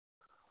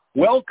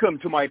Welcome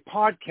to my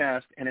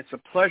podcast, and it's a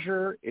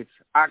pleasure. It's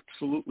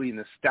absolutely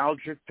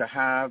nostalgic to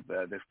have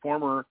the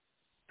former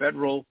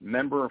federal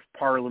member of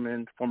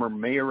parliament, former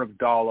mayor of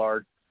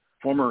Dollard,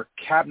 former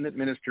cabinet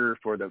minister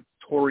for the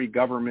Tory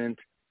government,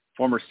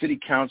 former city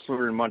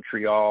councillor in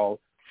Montreal,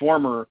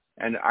 former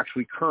and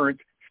actually current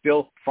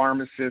still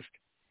pharmacist,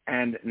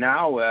 and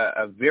now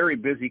a very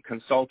busy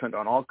consultant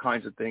on all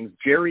kinds of things,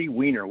 Gerry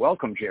Weiner.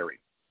 Welcome, Gerry.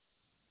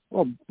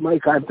 Well,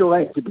 Mike, I'm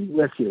delighted to be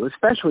with you,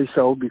 especially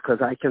so because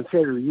I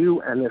consider you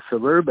and the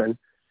Suburban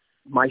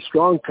my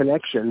strong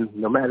connection,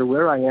 no matter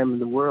where I am in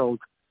the world,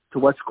 to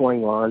what's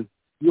going on.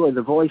 You are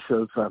the voice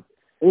of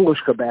English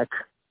Quebec.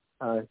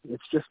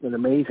 It's just been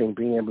amazing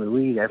being able to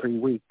read every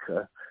week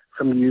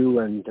from you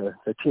and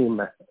the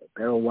team,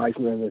 Beryl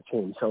Wiseman and the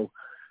team. So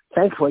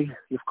thankfully,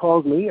 you've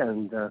called me,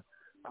 and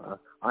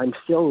I'm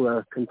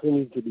still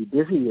continuing to be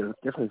busy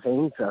with different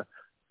things.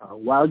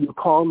 While you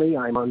call me,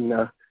 I'm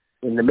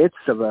in the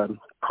midst of a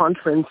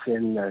conference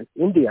in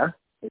India.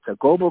 It's a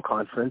global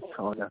conference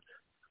on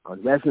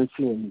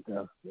residency and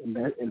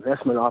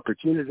investment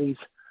opportunities.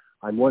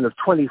 I'm one of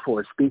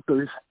 24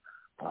 speakers,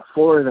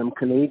 4 of them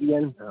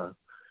Canadian.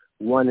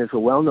 One is a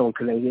well-known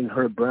Canadian,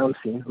 Herb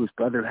Brownstein, whose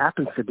brother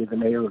happens to be the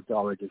mayor of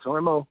Dollard des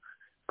Ormeaux.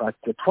 But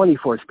the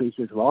 24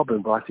 speakers have all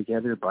been brought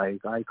together by a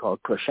guy called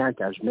Prashant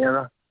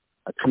Ajmera,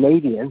 a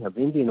Canadian of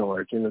Indian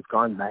origin who's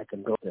gone back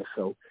and built this.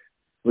 So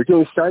we're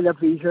doing startup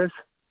visas.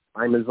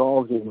 I'm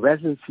involved in a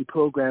residency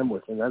program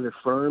with another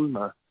firm,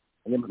 an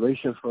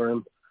immigration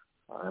firm.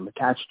 I'm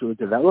attached to a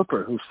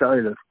developer who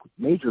started a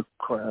major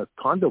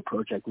condo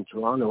project in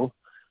Toronto,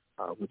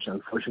 which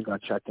unfortunately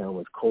got shut down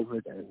with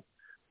COVID. And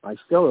I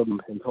still am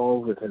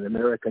involved with an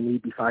American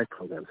EB-5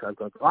 program. So I've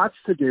got lots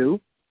to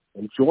do,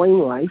 enjoying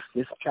life.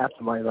 This chapter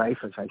of my life,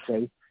 as I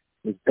say,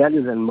 is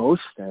better than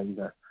most. And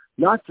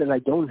not that I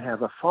don't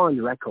have a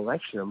fond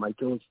recollection of my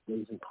days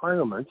in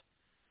Parliament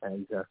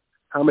and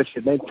how much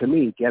it meant to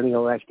me getting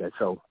elected.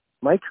 So,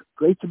 Mike,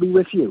 great to be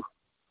with you.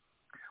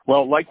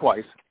 Well,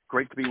 likewise,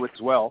 great to be with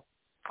as well.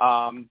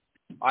 I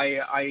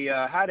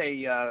had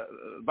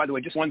by the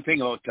way, just one thing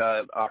about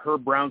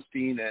Herb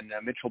Brownstein and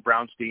Mitchell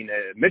Brownstein.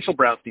 Mitchell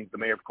Brownstein's the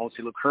mayor of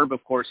Conseil. Look, Herb,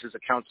 of course, is a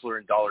councillor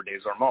in Dollard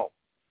des Ormeaux.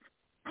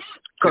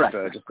 Correct.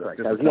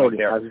 Correct. I was noting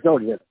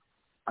it.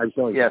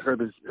 Yes.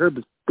 Herb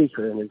is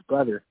speaker, and his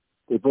brother,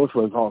 they both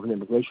were involved in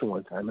immigration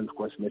one time. And, of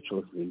course, Mitchell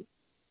is the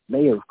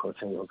mayor of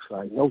Conseil, so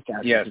I know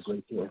that is a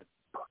great deal.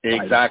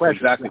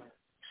 Exactly.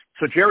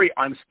 So, Gerry,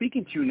 I'm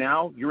speaking to you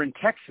now. You're in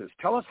Texas.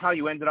 Tell us how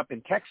you ended up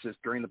in Texas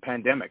during the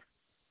pandemic.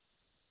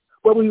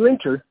 Well,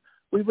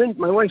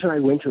 my wife and I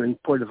winter in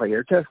Puerto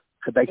Vallarta,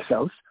 Quebec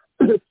South.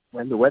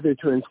 When the weather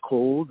turns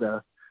cold,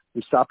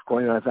 we stopped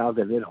going on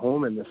Valladolid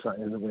home in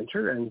the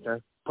winter, and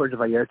Puerto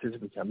Vallarta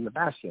has become the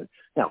bastion.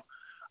 Now,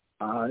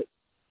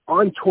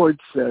 on towards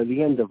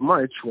the end of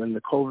March, when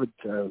the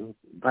COVID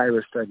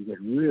virus started to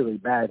get really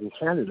bad in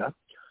Canada,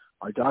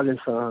 our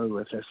daughter-in-law was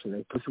with us, and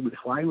they would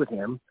fly with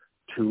them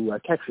to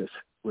Texas,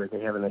 where they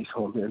have a nice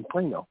home here in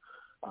Plano.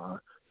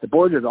 The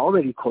border had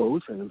already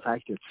closed, and in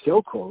fact, it's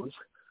still closed.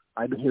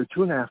 I've been here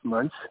 2.5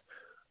 months.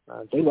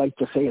 They like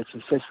to say it's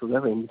assisted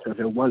living because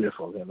they're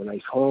wonderful. They have a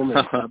nice home in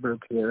the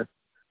suburb here.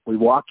 We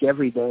walk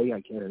every day. I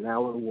get an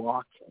hour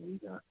walk,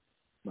 and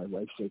my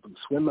wife's able to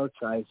swim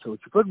outside, so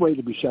it's a good way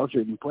to be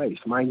sheltered in place.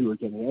 Mind you, we're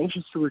getting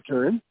anxious to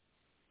return.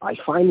 I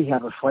finally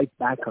have a flight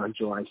back on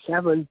July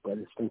 7th, but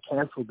it's been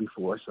canceled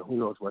before, so who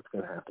knows what's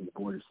going to happen. The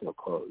border's still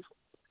closed.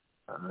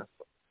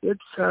 It's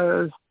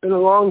been a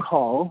long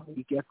haul.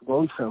 You get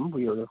lonesome.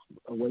 We were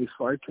away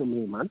far too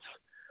many months.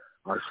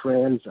 Our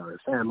friends, our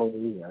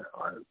family,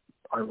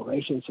 our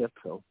relationship.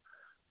 So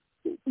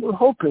we're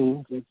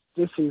hoping that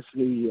this is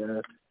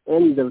the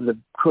end of the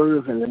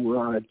curve, and then we're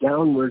on a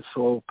downward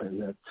slope,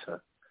 and that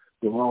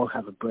we'll all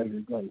have a brighter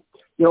day.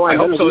 You know, I'm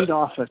going to read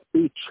off a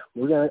speech.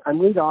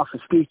 I'm read off a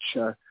speech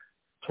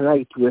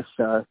tonight with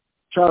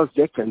Charles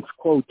Dickens'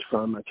 quote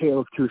from A Tale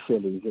of Two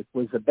Cities. It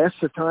was the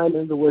best of time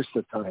and the worst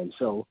of time.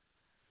 So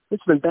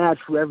it's been bad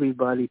for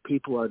everybody.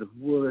 People out of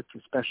work,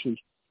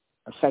 especially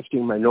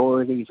affecting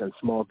minorities and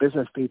small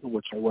business people,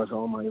 which I was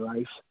all my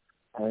life,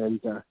 and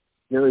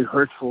very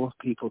hurtful.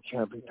 People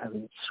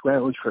having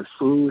scrounged for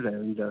food,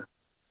 and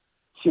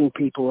seeing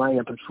people line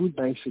up at food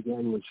banks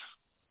again was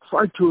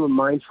far too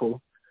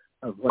mindful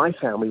of what my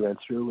family went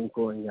through and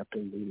growing up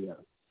in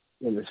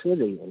the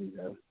city, and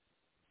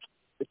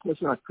it was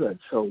not good.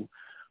 So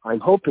I'm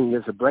hoping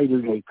there's a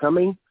brighter day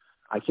coming.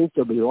 I think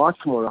there'll be lots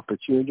more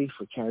opportunity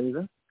for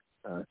Canada.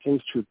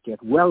 Things should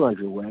get well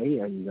underway,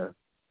 and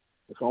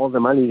if all the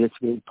money that's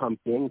being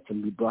pumped in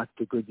can be brought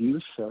to good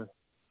use,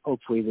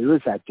 hopefully there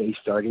is that day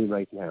starting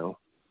right now.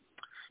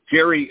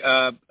 Gerry,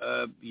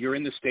 you're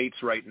in the States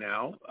right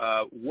now.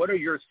 What are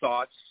your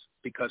thoughts?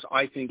 Because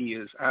I think he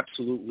is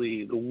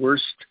absolutely the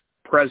worst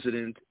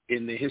president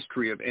in the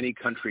history of any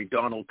country,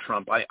 Donald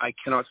Trump. I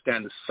cannot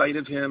stand the sight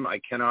of him. I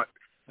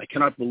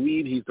cannot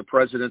believe he's the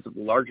president of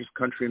the largest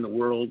country in the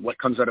world. What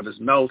comes out of his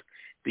mouth,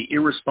 the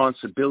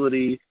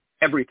irresponsibility,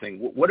 everything.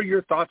 What are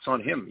your thoughts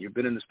on him? You've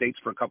been in the States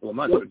for a couple of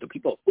months. Well, Do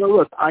people? Well,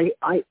 look,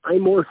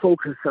 I'm more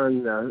focused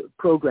on the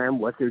program,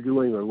 what they're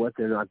doing or what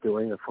they're not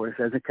doing. Of course,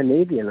 as a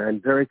Canadian,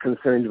 I'm very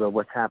concerned about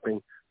what's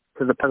happening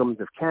to the Parliament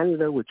of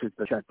Canada, which has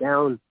been shut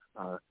down.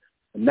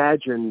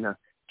 Imagine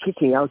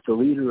kicking out the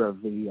leader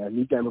of the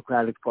New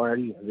Democratic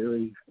Party, a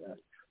very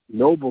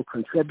noble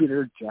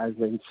contributor,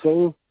 Jasmine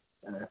Singh.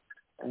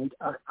 And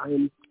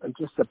I'm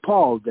just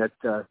appalled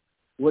that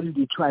what did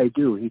he try to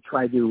do? He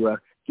tried to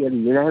get a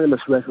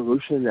unanimous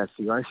resolution that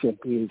the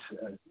RCMP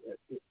has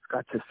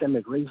got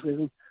systemic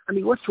racism. I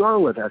mean, what's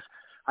wrong with us?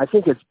 I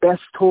think it's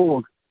best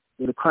told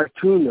in a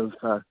cartoon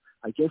of,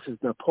 I guess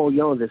it's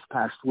Napoleon this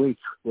past week,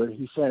 where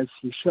he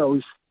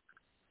shows,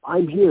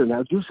 I'm here,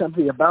 now do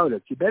something about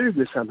it. You better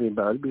do something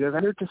about it, because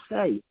I'm here to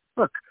say,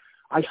 look,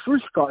 I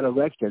first got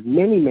elected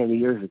many, many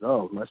years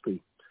ago, it must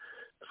be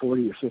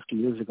 40 or 50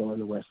 years ago in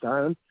the West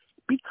Island,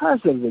 because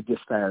of the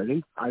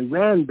disparity. I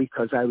ran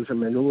because I was a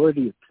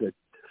minority that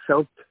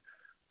felt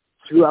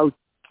throughout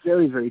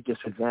very, very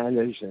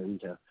disadvantaged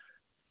and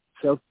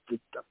felt that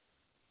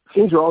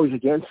things were always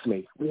against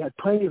me. We had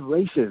plenty of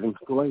racism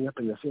growing up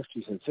in the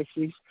 50s and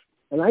 60s,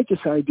 and I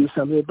decided to do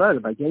something about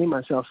it by getting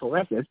myself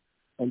elected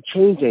and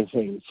changing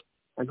things.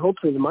 And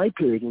hopefully in my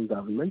period in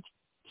government,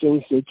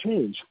 things did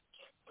change.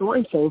 So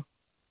I'm saying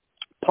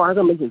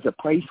Parliament is a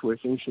place where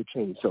things should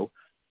change. So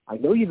I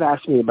know you've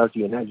asked me about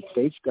the United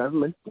States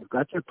government. They've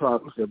got their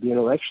problems. There'll be an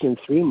election in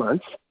 3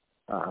 months.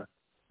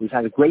 We've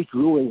had a great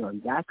ruling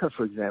on DACA,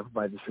 for example,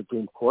 by the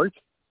Supreme Court.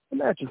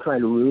 Imagine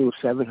trying to rule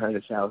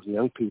 700,000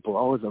 young people,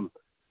 all of them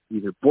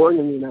either born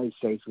in the United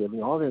States,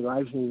 living all their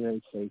lives in the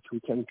United States, who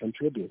can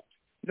contribute.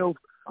 You know,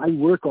 I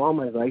work all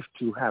my life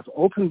to have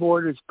open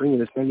borders, bring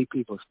in as many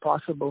people as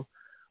possible.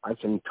 I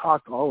can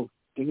talk all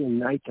day and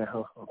night to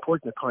how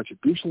important the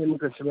contribution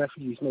immigrants and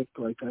refugees make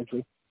to our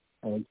country.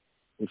 And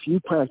if you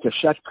plan to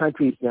shut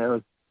countries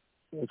down,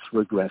 it's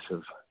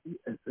regressive.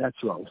 That's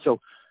wrong. So,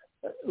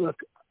 look,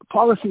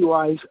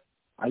 policy-wise,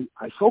 I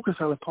focus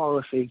on the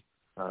policy.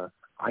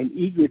 I'm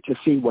eager to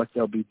see what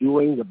they'll be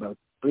doing about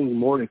bringing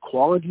more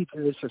equality to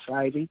the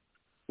society.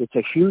 It's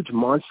a huge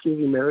monster,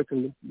 the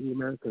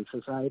American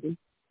society.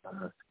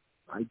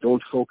 I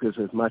don't focus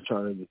as much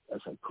on it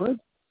as I could,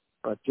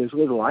 but there's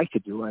little I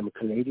could do. I'm a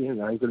Canadian,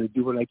 and I'm going to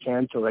do what I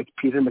can to elect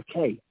Peter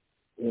MacKay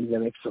in the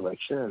next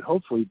election and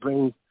hopefully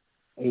bring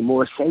a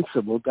more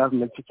sensible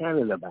government to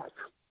Canada back.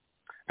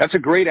 That's a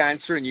great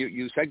answer, and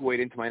you segued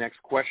into my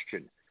next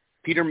question.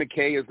 Peter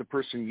MacKay is the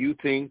person you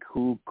think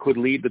who could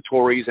lead the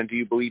Tories, and do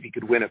you believe he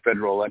could win a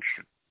federal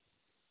election?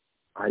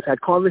 I've had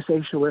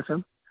conversation with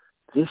him.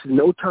 This is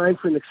no time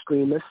for an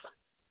extremist.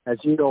 As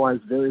you know, I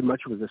very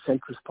much was a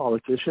centrist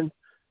politician.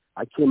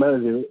 I came out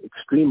of the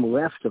extreme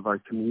left of our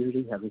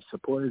community, having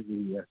supported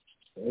the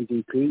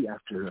NDP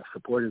after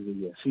supported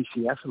the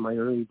CCF in my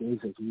early days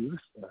as a youth.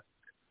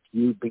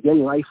 You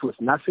begin life with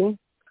nothing.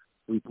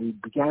 We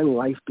began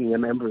life being a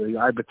member of the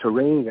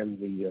Arbitraring and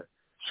the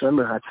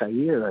Shemer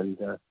HaTzair, and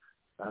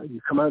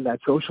you come out of that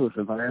socialist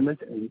environment,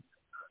 and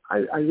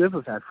I lived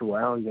with that for a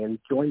while, and then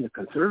joined the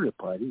Conservative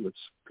Party, which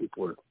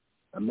people were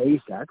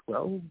amazed at.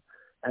 Well,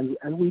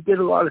 and we did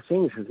a lot of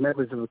things as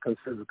members of the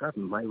Conservative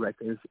government. My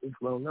record is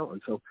well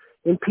known. So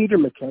in Peter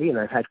MacKay, and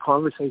I've had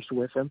conversation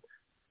with him,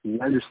 he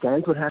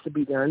understands what has to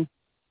be done.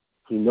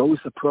 He knows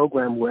the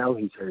program well.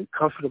 He's very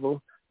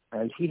comfortable,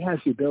 and he has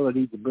the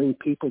ability to bring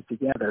people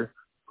together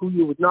who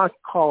you would not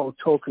call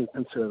token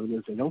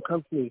conservatives. They don't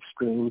come from the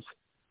extremes.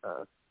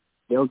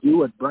 They'll do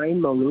what Brian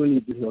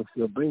Mulroney did.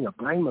 They'll bring a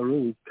Brian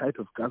Mulroney type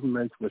of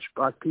government which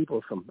brought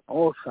people from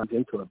all sides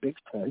into a big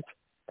tent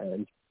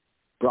and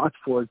brought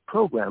forward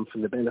programs for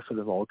the benefit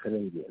of all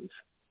Canadians.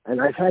 And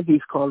I've had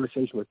these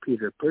conversations with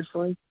Peter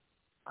personally.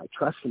 I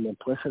trust him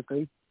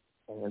implicitly,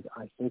 and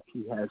I think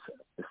he has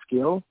the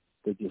skill,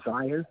 the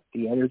desire,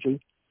 the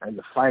energy, and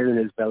the fire in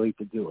his belly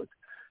to do it.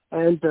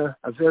 And a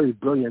very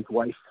brilliant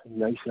wife,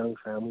 nice young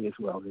family as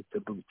well, to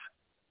boot.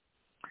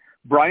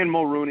 Brian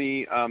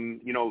Mulroney,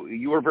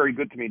 you were very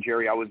good to me,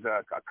 Gerry. I was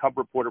a cub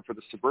reporter for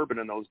the Suburban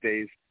in those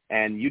days,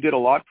 and you did a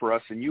lot for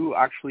us, and you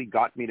actually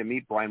got me to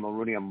meet Brian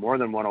Mulroney on more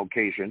than one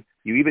occasion.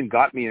 You even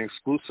got me an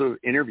exclusive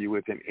interview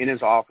with him in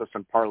his office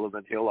on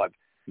Parliament Hill. I've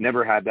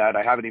never had that.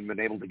 I haven't even been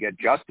able to get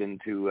Justin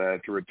to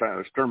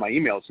return my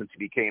email since he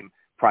became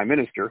Prime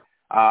Minister.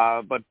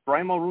 But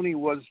Brian Mulroney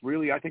was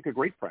really, I think, a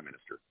great Prime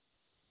Minister.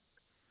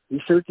 He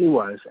certainly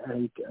was,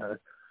 and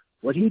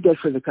what he did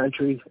for the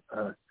country,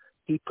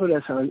 he put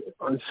us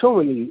on so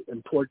many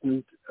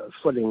important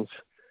footings.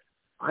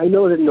 I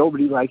know that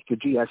nobody liked the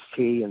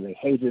GST and they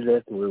hated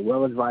it and were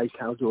well advised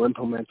how to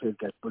implement it.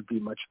 That would be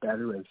much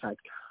better. In fact,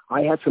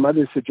 I had some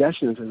other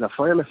suggestions as a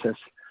pharmacist.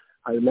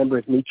 I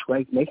remember Mitch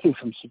White making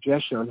some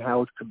suggestions on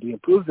how it could be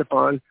improved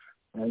upon,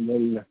 and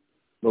then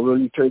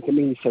Mulroney turned to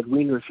me and he said,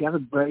 "Weiner, if you have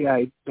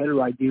a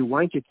better idea,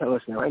 why don't you tell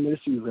us now? I'm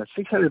Minister, you've got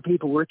 600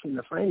 people working in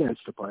the finance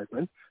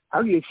department.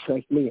 How do you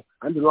expect me?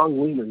 I'm the wrong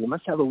Weiner. You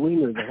must have a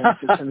Weiner that has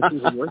 600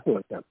 people working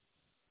with them."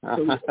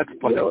 So, that's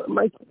funny.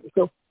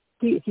 So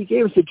he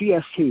gave us a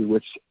GST,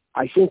 which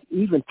I think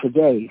even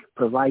today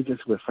provides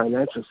us with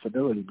financial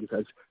stability,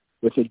 because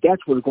with the debt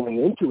we're going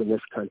into in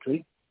this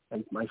country,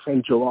 and my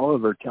friend Joe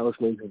Oliver tells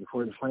me, the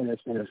Foreign Finance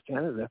Minister of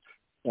Canada,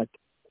 that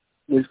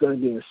there's going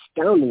to be an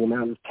astounding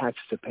amount of tax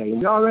to pay.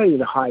 And we're already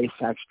the highest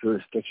tax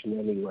jurisdiction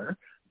anywhere.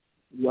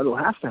 What will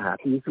have to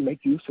happen, you can make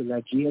use of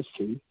that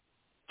GST,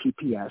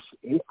 TPS,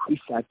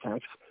 increase that tax.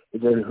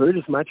 It doesn't hurt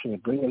as much and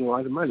it brings in a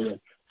lot of money.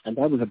 And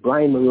that was a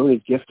Brian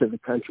Mulroney gift to the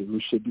country.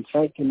 We should be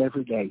thanking him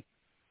every day.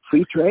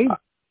 Free trade?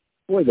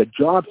 Boy, the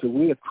jobs that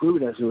we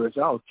accrued as a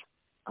result,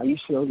 I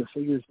used to know the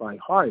figures by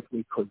heart.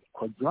 We could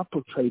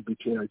quadruple trade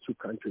between our two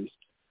countries.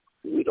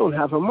 We don't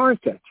have a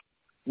market.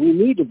 We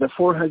needed the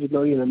 400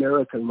 million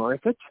American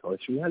market or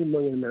 300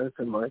 million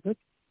American market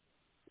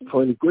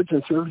for the goods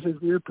and services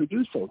we were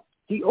producing.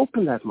 He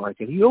opened that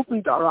market. He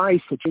opened our eyes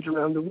to trade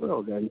around the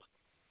world. And,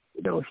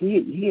 you know,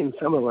 he and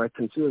some of our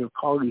conservative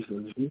colleagues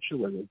in the future,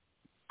 whether it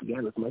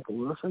began with Michael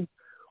Wilson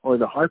or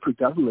the Harper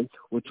government,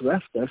 which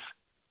left us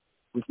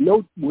with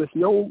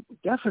no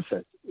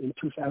deficit in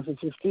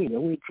 2015.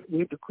 And we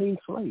had a clean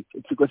slate.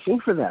 It's a good thing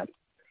for that.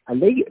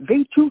 And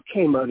they too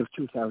came out of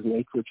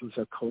 2008, which was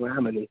a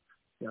calamity,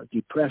 you know,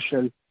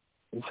 depression,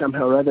 and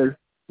somehow or other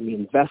we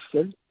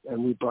invested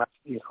and we brought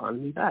the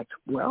economy back.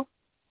 Well,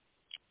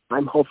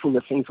 I'm hopeful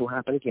that things will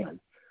happen again.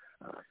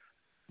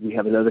 We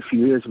have another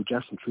few years with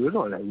Justin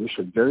Trudeau, and I wish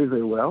him very,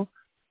 very well.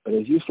 But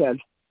as you said,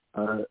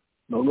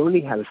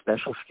 Mulroney had a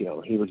special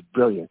skill. He was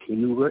brilliant. He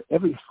knew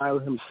every file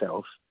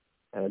himself,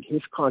 and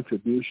his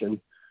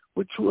contribution,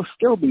 which will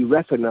still be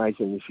recognized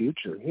in the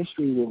future.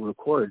 History will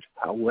record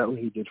how well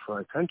he did for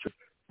our country.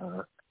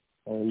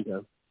 And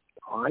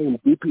I am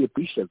deeply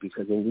appreciative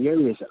because in the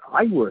areas that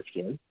I worked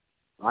in,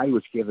 I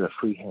was given a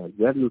free hand.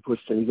 Whether it was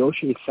to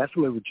negotiate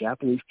settlement with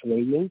Japanese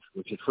Canadians,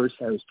 which at first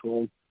I was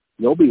told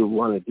nobody would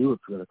want to do it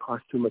because it would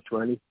cost too much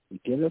money.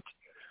 We did it.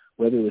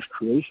 Whether it was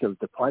creation of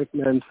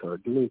departments or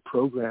doing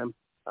program.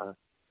 I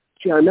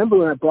remember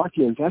when I brought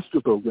the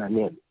investor program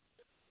in,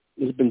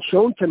 it had been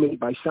shown to me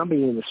by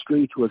somebody in the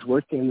street who was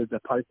working in the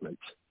department.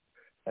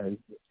 And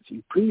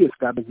the previous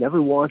government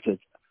never wanted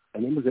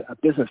a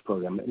business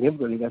program, an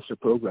immigrant investor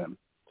program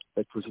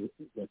that was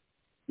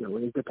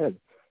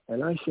independent.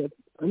 And I said,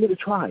 I'm going to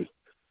try.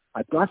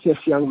 I brought this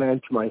young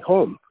man to my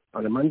home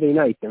on a Monday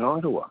night in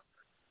Ottawa.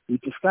 We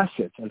discussed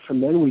it, and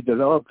from then we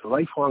developed a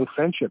lifelong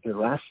friendship that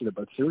lasted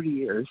about 30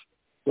 years,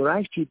 where I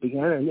actually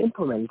began and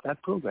implemented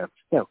that program.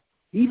 Now,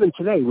 even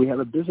today, we have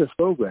a business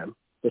program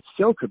that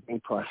still could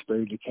bring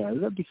prosperity to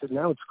Canada because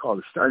now it's called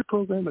a START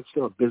program. It's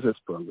still a business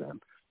program.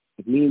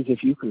 It means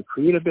if you can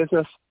create a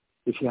business,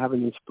 if you have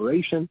an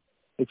inspiration,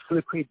 it's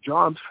going to create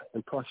jobs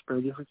and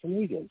prosperity for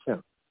Canadians.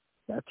 Now,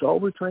 that's all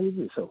we're trying to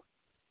do. So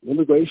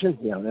immigration,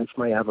 that's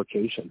my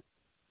avocation.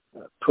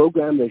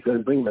 Program that's going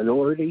to bring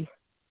minority.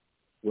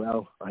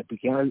 Well, I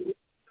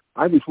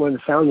was one of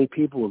the founding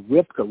people of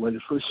RIPCA when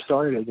it first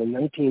started in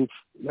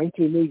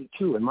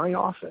 1982 in my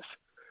office.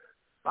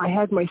 I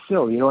had my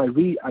fill. I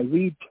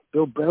read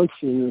Bill Brownstein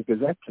in the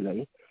Gazette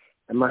today,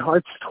 and my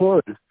heart's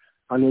torn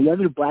on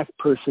another black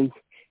person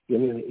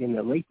in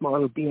a late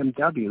model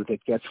BMW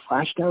that gets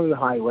flashed down the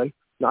highway,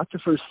 not the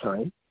first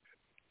time,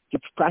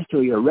 gets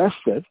practically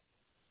arrested,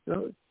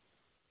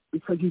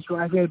 because he's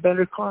driving a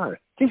better car.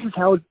 This is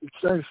how it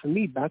started for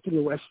me back in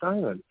the West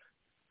Island.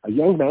 A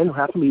young man who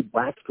happened to be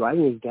black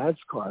driving his dad's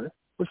car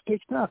was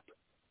picked up.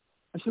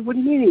 I said, what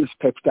do you mean he was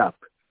picked up?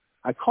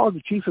 I called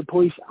the chief of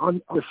police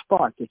on the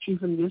spot, the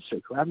chief of the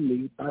district, who happened to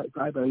be a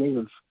guy by the name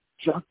of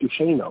Jacques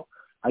Duchesneau.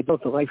 I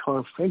built a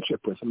lifelong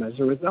friendship with him as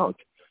a result.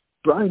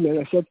 Brian, and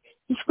I said,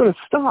 it's going to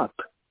stop.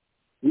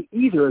 We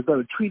either are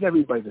going to treat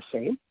everybody the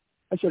same.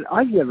 I said,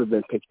 I've never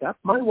been picked up.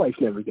 My wife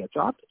never gets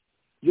up.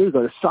 You're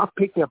going to stop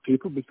picking up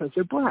people because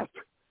they're black.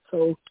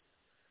 So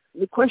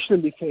the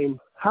question became,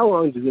 how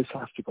long does this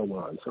have to go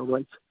on?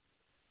 So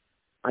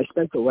I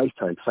spent a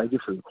lifetime fighting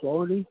for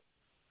equality.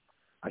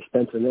 I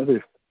spent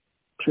another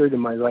period of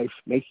my life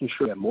making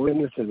sure that more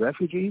immigrants and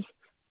refugees,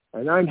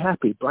 and I'm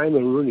happy Brian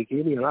Mulroney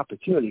gave me an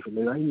opportunity for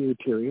the 9-year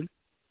period.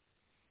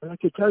 And I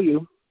can tell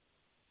you,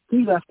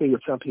 he left me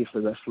with something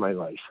for the rest of my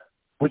life,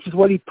 which is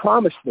what he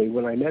promised me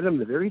when I met him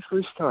the very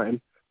first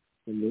time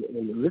in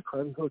the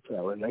Ritz-Carlton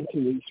Hotel in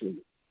 1983.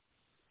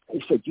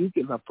 He said, you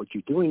give up what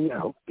you're doing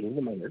now, being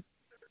the mayor,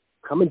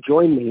 come and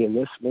join me in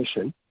this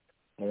mission,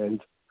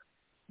 and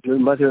your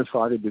mother and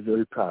father will be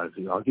very proud of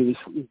you. I'll give you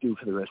something to do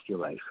for the rest of your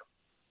life.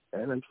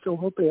 And I'm still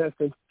hoping I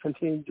can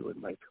continue to do it,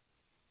 Mike.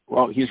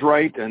 Well, he's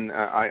right, and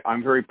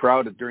I'm very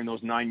proud that during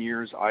those 9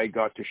 years, I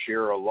got to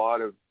share a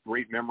lot of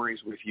great memories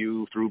with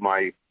you through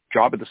my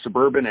job at the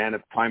Suburban and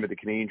at the time at the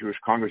Canadian Jewish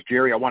Congress.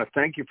 Gerry, I want to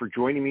thank you for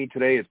joining me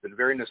today. It's been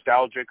very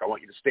nostalgic. I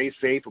want you to stay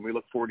safe, and we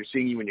look forward to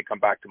seeing you when you come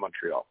back to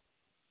Montreal.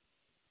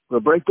 We'll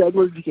break that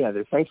word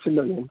together. Thanks a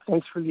million.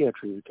 Thanks for the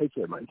interview. Take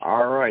care, Mike.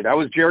 All right. That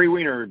was Gerry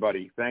Weiner,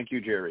 everybody. Thank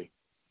you, Gerry.